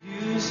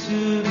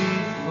to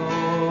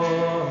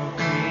before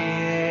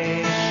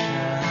creation,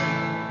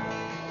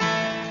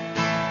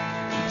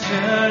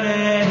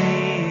 eternity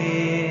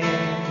in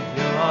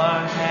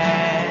your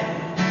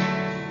hand.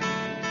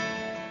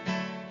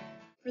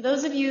 For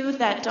those of you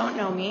that don't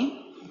know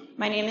me,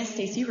 my name is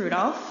Stacy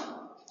Rudolph.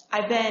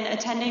 I've been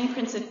attending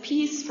Prince of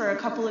Peace for a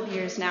couple of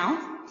years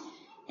now,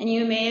 and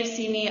you may have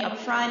seen me up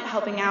front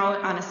helping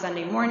out on a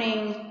Sunday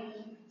morning,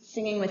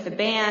 singing with the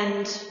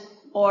band,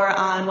 or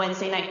on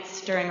Wednesday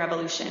nights during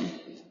Revolution.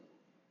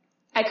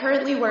 I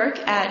currently work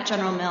at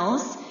General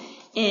Mills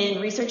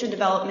in research and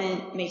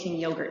development making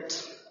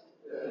yogurt.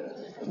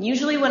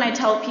 Usually when I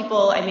tell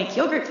people I make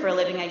yogurt for a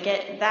living, I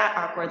get that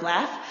awkward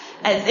laugh,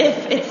 as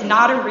if it's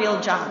not a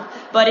real job,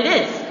 but it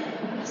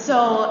is.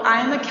 So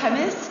I'm a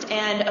chemist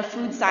and a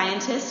food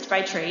scientist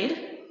by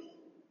trade,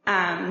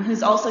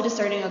 who's also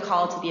discerning a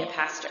call to be a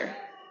pastor.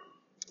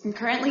 I'm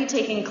currently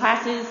taking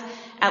classes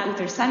at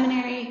Luther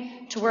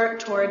Seminary to work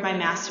toward my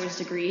master's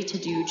degree to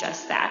do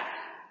just that.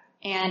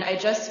 And I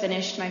just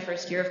finished my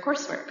first year of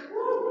coursework.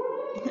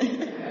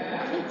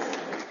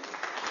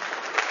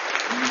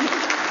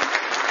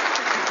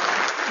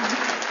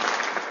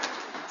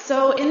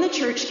 So in the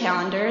church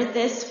calendar,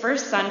 this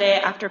first Sunday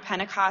after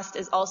Pentecost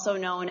is also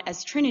known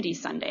as Trinity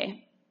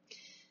Sunday.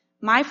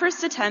 My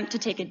first attempt to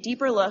take a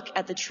deeper look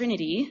at the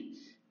Trinity,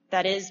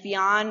 that is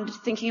beyond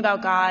thinking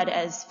about God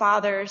as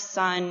Father,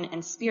 Son,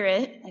 and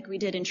Spirit, like we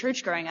did in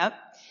church growing up,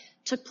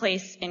 took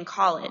place in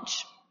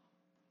college.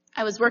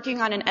 I was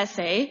working on an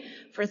essay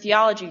for a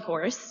theology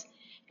course,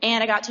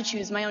 and I got to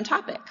choose my own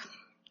topic.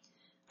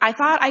 I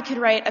thought I could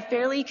write a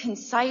fairly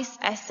concise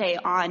essay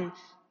on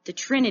the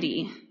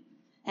Trinity,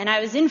 and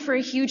I was in for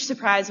a huge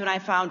surprise when I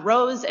found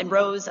rows and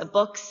rows of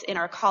books in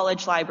our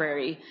college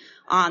library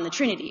on the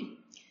Trinity,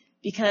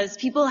 because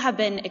people have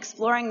been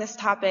exploring this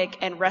topic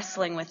and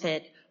wrestling with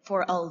it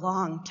for a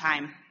long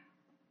time.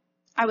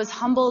 I was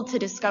humbled to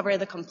discover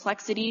the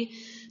complexity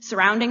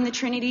surrounding the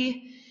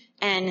Trinity,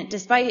 and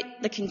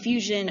despite the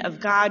confusion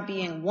of God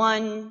being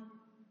one,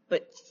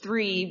 but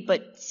three,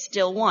 but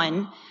still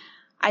one,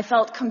 I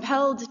felt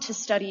compelled to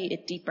study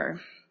it deeper.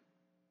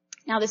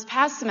 Now, this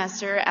past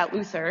semester at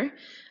Luther,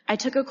 I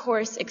took a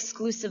course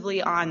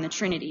exclusively on the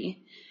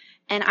Trinity,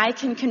 and I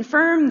can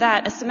confirm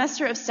that a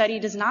semester of study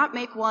does not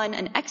make one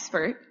an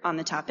expert on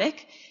the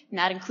topic, and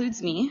that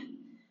includes me,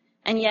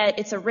 and yet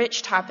it's a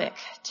rich topic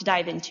to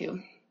dive into.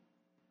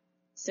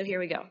 So here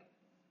we go.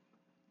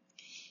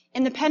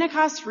 In the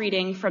Pentecost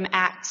reading from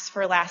Acts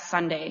for last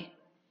Sunday,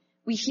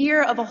 we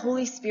hear of a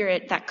Holy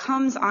Spirit that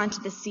comes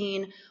onto the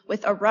scene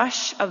with a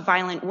rush of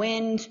violent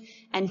wind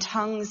and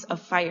tongues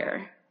of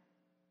fire.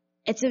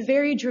 It's a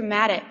very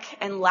dramatic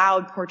and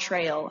loud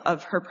portrayal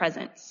of her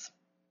presence.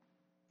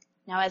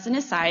 Now, as an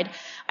aside,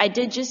 I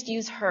did just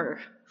use her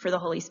for the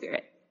Holy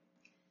Spirit.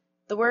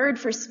 The word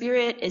for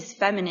spirit is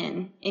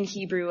feminine in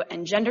Hebrew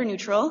and gender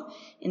neutral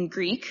in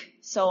Greek,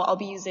 so I'll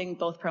be using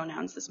both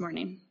pronouns this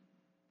morning.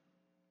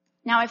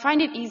 Now, I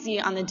find it easy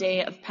on the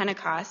day of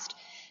Pentecost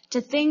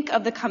to think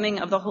of the coming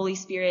of the Holy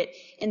Spirit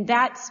in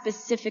that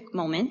specific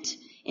moment,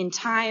 in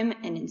time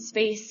and in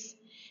space,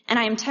 and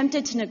I am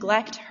tempted to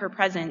neglect her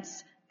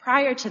presence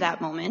prior to that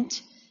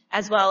moment,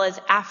 as well as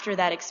after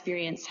that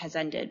experience has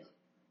ended.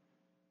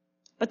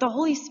 But the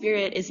Holy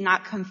Spirit is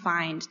not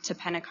confined to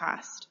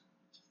Pentecost.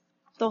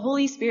 The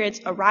Holy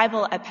Spirit's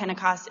arrival at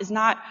Pentecost is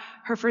not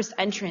her first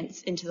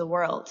entrance into the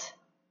world.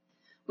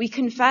 We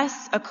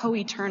confess a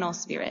co-eternal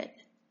Spirit,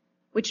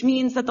 which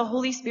means that the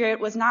Holy Spirit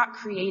was not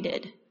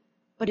created,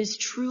 but is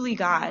truly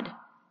God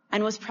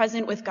and was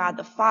present with God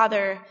the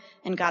Father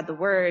and God the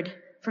Word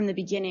from the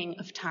beginning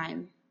of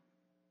time.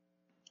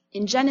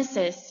 In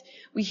Genesis,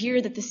 we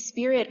hear that the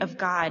Spirit of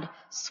God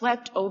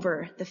swept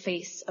over the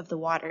face of the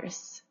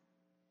waters.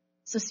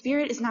 So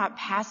Spirit is not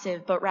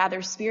passive, but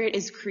rather Spirit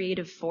is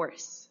creative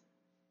force.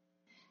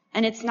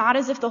 And it's not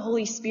as if the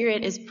Holy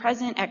Spirit is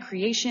present at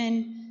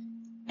creation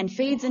and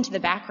fades into the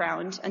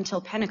background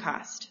until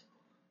Pentecost.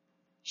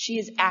 She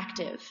is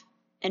active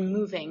and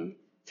moving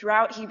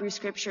throughout Hebrew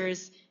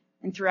scriptures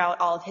and throughout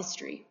all of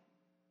history.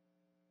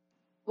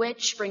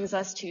 Which brings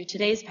us to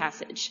today's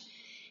passage,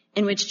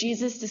 in which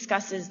Jesus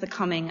discusses the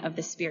coming of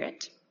the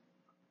Spirit.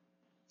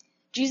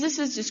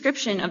 Jesus'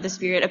 description of the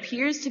Spirit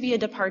appears to be a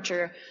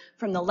departure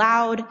from the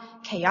loud,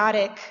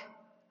 chaotic,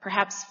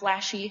 perhaps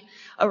flashy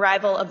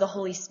arrival of the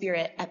Holy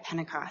Spirit at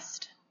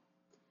Pentecost.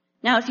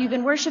 Now, if you've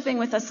been worshiping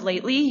with us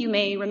lately, you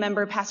may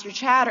remember Pastor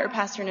Chad or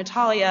Pastor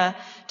Natalia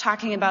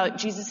talking about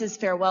Jesus'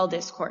 farewell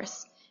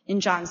discourse in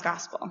John's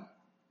Gospel.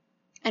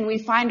 And we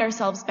find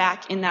ourselves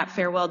back in that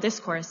farewell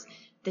discourse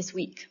this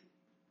week.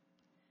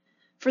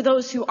 For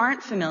those who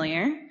aren't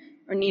familiar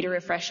or need a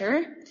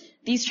refresher,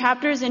 these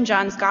chapters in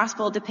John's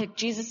Gospel depict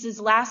Jesus'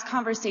 last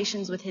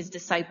conversations with his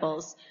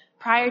disciples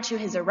prior to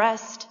his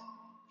arrest,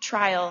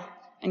 trial,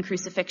 and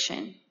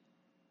crucifixion.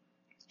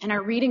 And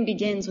our reading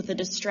begins with a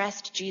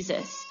distressed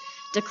Jesus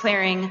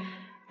declaring,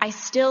 "I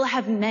still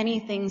have many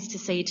things to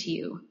say to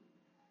you,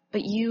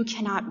 but you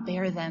cannot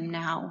bear them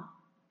now."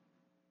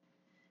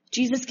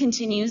 Jesus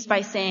continues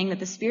by saying that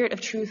the Spirit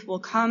of truth will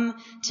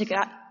come to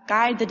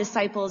guide the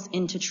disciples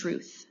into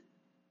truth.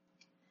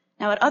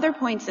 Now, at other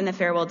points in the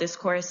farewell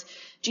discourse,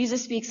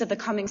 Jesus speaks of the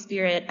coming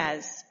Spirit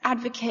as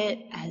advocate,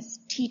 as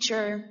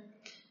teacher,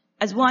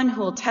 as one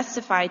who will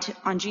testify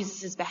on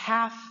Jesus'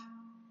 behalf,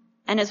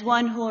 and as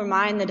one who will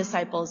remind the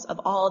disciples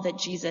of all that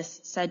Jesus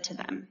said to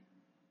them.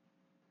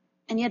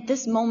 And yet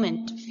this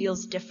moment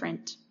feels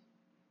different.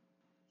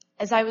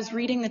 As I was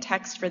reading the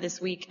text for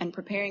this week and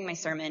preparing my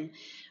sermon,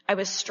 I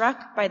was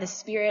struck by the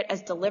Spirit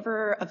as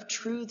deliverer of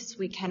truths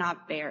we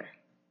cannot bear.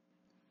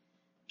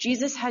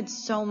 Jesus had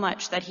so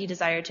much that he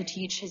desired to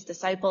teach his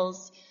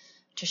disciples,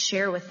 to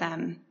share with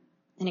them,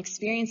 and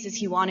experiences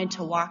he wanted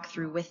to walk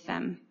through with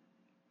them.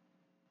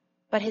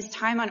 But his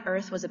time on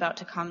earth was about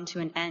to come to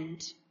an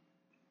end.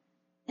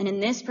 And in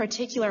this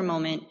particular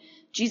moment,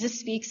 Jesus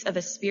speaks of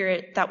a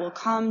Spirit that will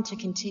come to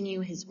continue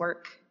his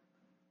work.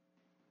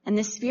 And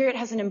this Spirit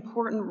has an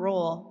important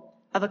role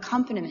of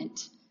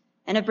accompaniment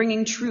and of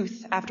bringing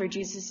truth after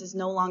Jesus is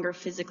no longer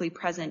physically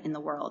present in the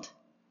world,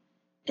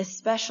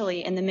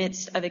 especially in the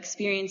midst of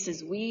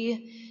experiences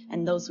we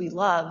and those we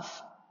love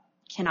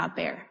cannot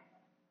bear.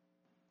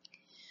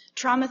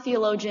 Trauma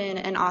theologian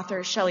and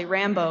author Shelley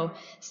Rambo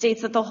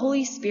states that the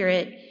Holy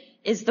Spirit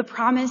is the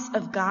promise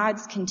of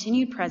God's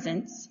continued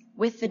presence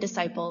with the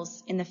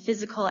disciples in the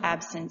physical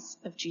absence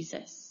of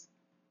Jesus.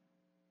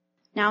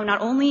 Now,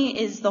 not only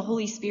is the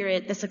Holy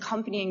Spirit this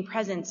accompanying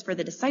presence for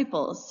the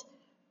disciples,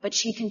 but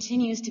she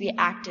continues to be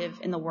active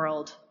in the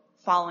world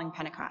following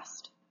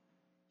Pentecost.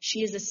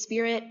 She is a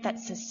Spirit that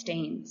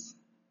sustains.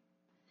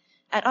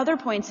 At other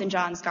points in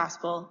John's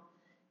Gospel,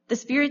 the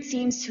Spirit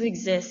seems to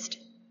exist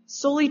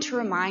solely to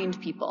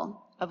remind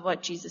people of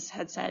what Jesus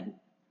had said.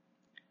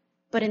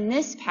 But in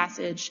this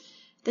passage,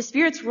 the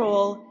Spirit's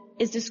role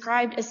is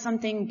described as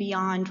something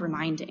beyond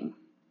reminding.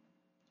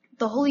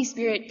 The Holy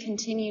Spirit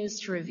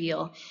continues to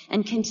reveal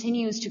and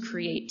continues to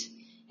create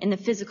in the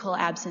physical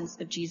absence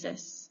of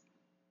Jesus.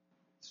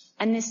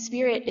 And this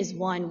Spirit is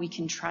one we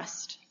can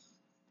trust.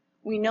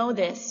 We know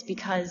this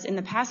because in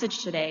the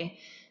passage today,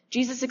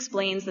 Jesus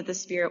explains that the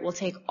Spirit will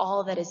take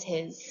all that is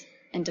his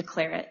and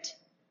declare it.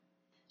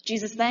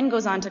 Jesus then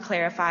goes on to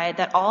clarify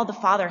that all the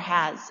Father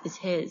has is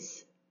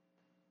his.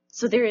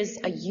 So there is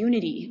a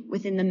unity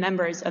within the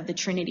members of the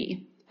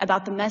Trinity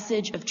about the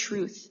message of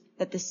truth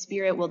that the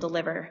Spirit will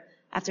deliver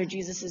after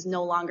Jesus is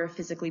no longer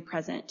physically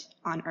present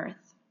on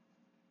earth.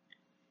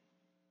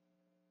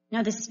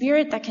 Now, the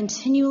Spirit that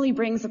continually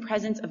brings the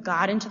presence of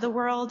God into the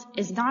world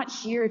is not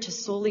here to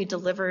solely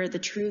deliver the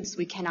truths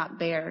we cannot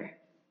bear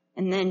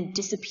and then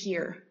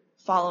disappear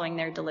following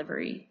their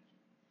delivery.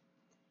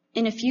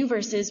 In a few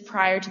verses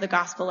prior to the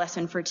gospel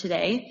lesson for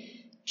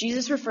today,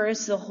 Jesus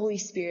refers to the Holy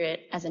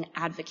Spirit as an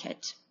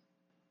advocate.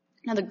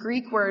 Now, the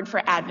Greek word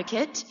for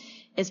advocate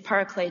is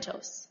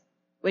parakletos,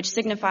 which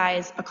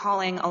signifies a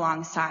calling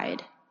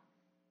alongside,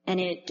 and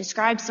it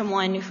describes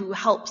someone who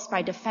helps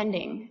by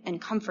defending and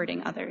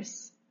comforting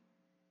others.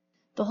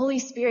 The Holy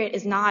Spirit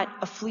is not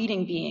a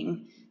fleeting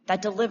being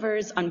that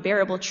delivers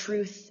unbearable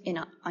truth in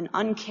an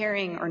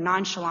uncaring or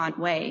nonchalant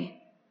way,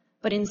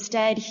 but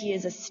instead he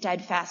is a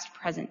steadfast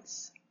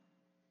presence.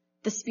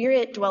 The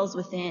Spirit dwells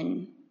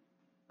within,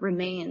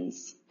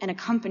 remains, and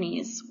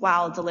accompanies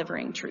while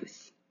delivering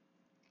truth.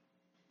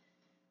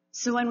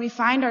 So when we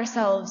find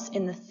ourselves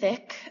in the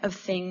thick of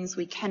things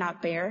we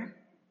cannot bear,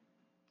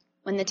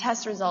 when the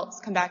test results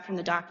come back from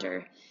the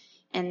doctor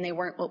and they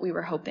weren't what we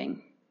were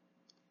hoping,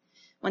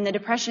 when the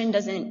depression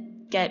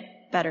doesn't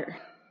get better,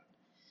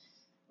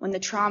 when the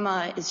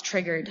trauma is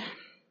triggered,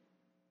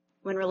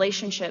 when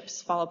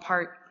relationships fall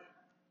apart,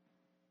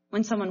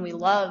 when someone we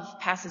love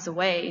passes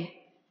away,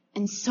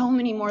 and so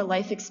many more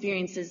life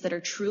experiences that are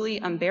truly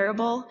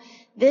unbearable,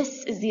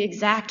 this is the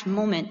exact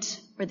moment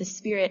where the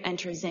Spirit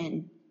enters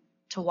in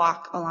to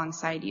walk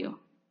alongside you.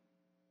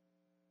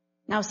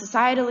 Now,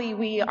 societally,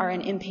 we are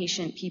an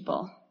impatient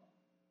people.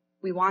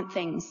 We want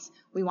things.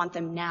 We want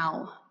them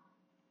now.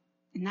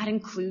 And that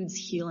includes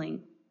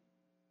healing.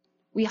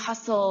 We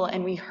hustle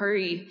and we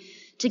hurry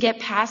to get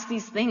past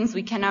these things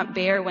we cannot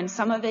bear when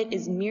some of it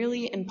is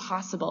merely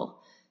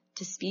impossible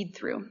to speed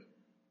through.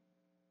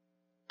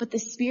 But the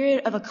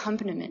Spirit of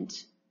accompaniment,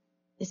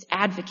 this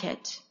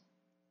advocate,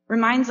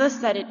 reminds us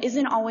that it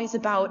isn't always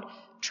about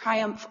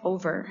triumph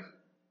over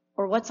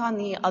or what's on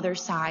the other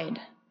side,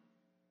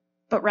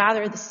 but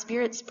rather the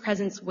Spirit's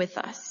presence with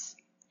us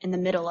in the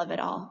middle of it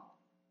all.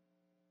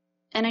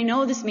 And I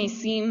know this may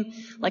seem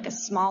like a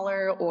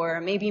smaller or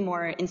maybe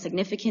more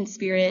insignificant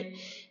Spirit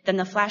than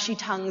the flashy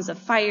tongues of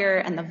fire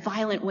and the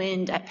violent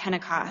wind at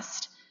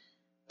Pentecost,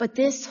 but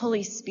this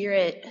Holy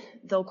Spirit,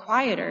 though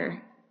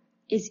quieter,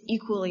 is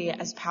equally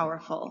as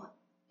powerful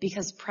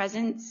because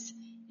presence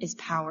is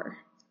power.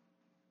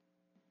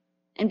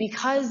 And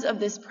because of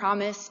this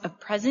promise of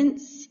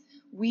presence,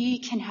 we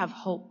can have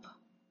hope.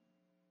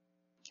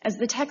 As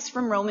the text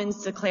from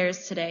Romans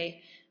declares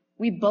today,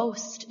 we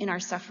boast in our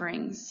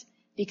sufferings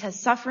because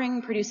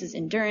suffering produces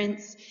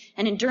endurance,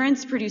 and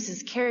endurance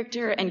produces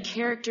character, and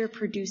character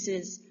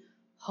produces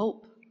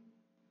hope.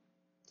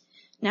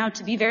 Now,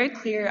 to be very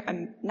clear,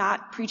 I'm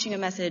not preaching a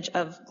message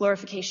of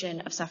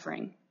glorification of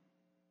suffering.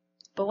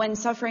 But when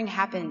suffering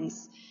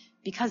happens,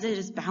 because it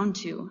is bound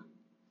to,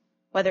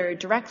 whether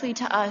directly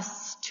to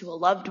us, to a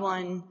loved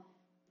one,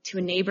 to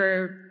a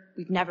neighbor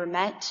we've never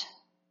met,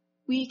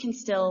 we can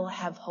still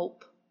have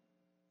hope.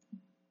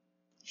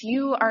 If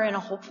you are in a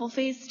hopeful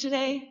phase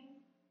today,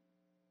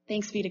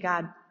 thanks be to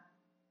God.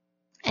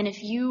 And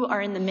if you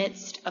are in the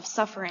midst of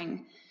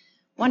suffering,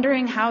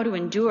 wondering how to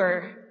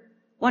endure,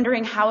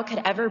 wondering how it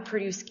could ever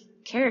produce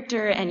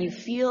character, and you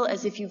feel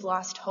as if you've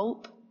lost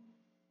hope,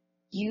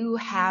 you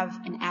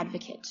have an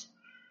advocate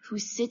who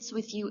sits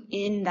with you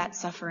in that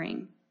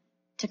suffering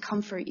to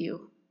comfort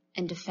you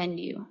and defend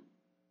you.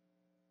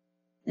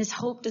 This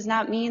hope does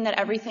not mean that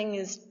everything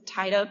is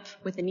tied up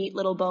with a neat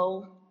little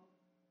bow.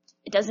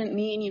 It doesn't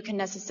mean you can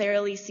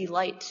necessarily see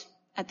light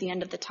at the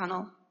end of the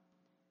tunnel.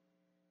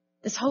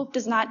 This hope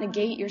does not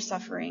negate your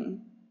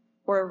suffering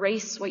or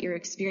erase what you're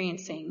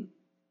experiencing.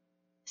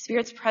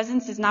 Spirit's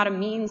presence is not a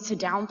means to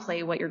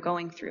downplay what you're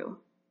going through.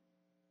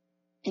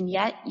 And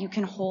yet you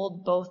can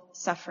hold both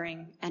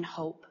suffering and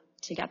hope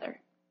together.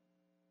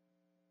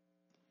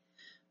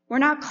 We're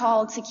not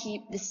called to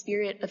keep the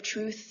spirit of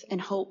truth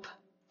and hope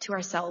to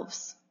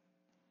ourselves.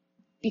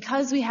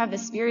 Because we have the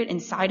Spirit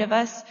inside of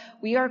us,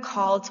 we are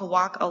called to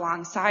walk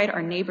alongside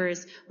our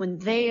neighbors when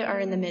they are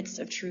in the midst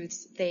of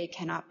truths they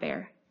cannot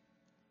bear.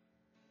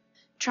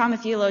 Trauma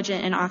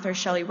theologian and author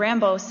Shelley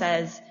Rambo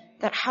says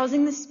that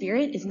housing the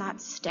Spirit is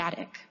not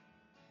static.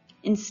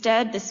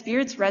 Instead, the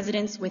Spirit's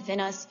residence within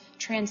us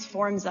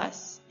transforms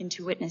us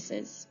into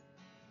witnesses.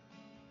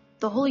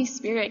 The Holy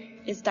Spirit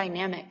is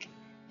dynamic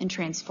and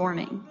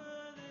transforming,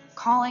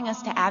 calling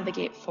us to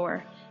advocate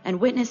for and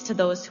witness to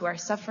those who are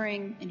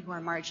suffering and who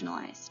are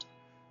marginalized.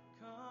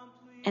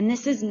 And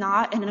this is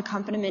not an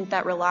accompaniment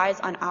that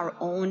relies on our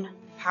own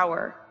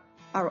power,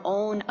 our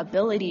own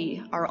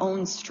ability, our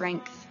own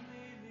strength,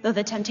 though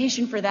the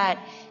temptation for that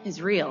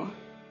is real.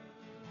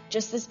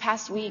 Just this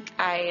past week,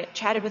 I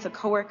chatted with a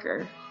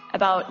coworker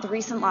about the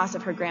recent loss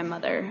of her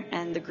grandmother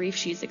and the grief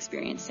she's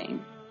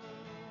experiencing.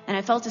 And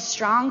I felt a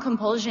strong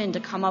compulsion to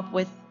come up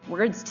with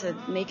words to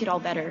make it all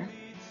better.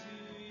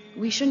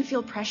 We shouldn't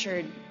feel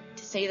pressured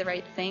to say the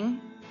right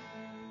thing.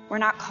 We're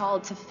not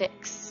called to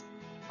fix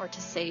or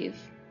to save.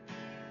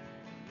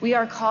 We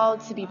are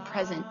called to be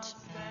present,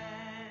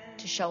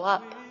 to show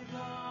up,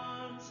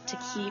 to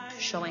keep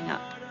showing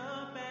up,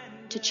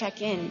 to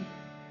check in,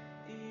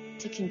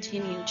 to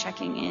continue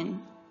checking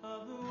in.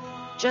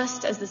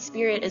 Just as the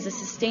Spirit is a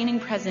sustaining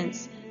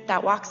presence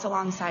that walks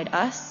alongside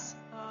us,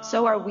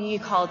 so are we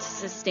called to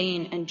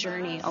sustain and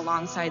journey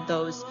alongside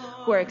those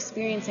who are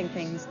experiencing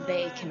things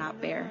they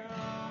cannot bear.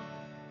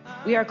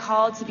 We are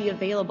called to be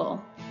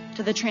available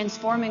to the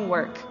transforming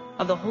work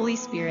of the Holy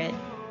Spirit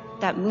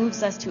that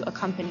moves us to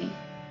accompany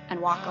and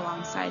walk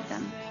alongside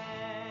them.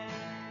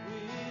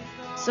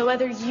 So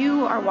whether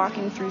you are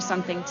walking through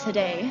something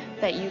today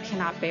that you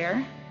cannot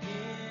bear,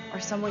 or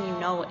someone you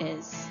know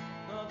is,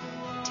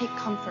 take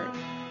comfort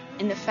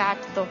in the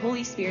fact that the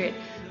Holy Spirit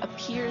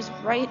appears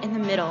right in the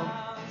middle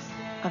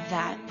of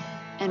that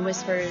and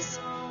whispers,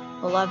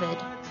 "Beloved,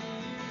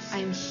 I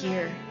am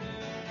here.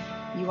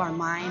 You are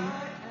mine.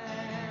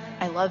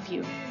 I love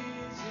you."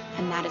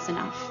 And that is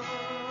enough.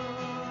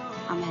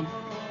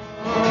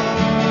 Amen.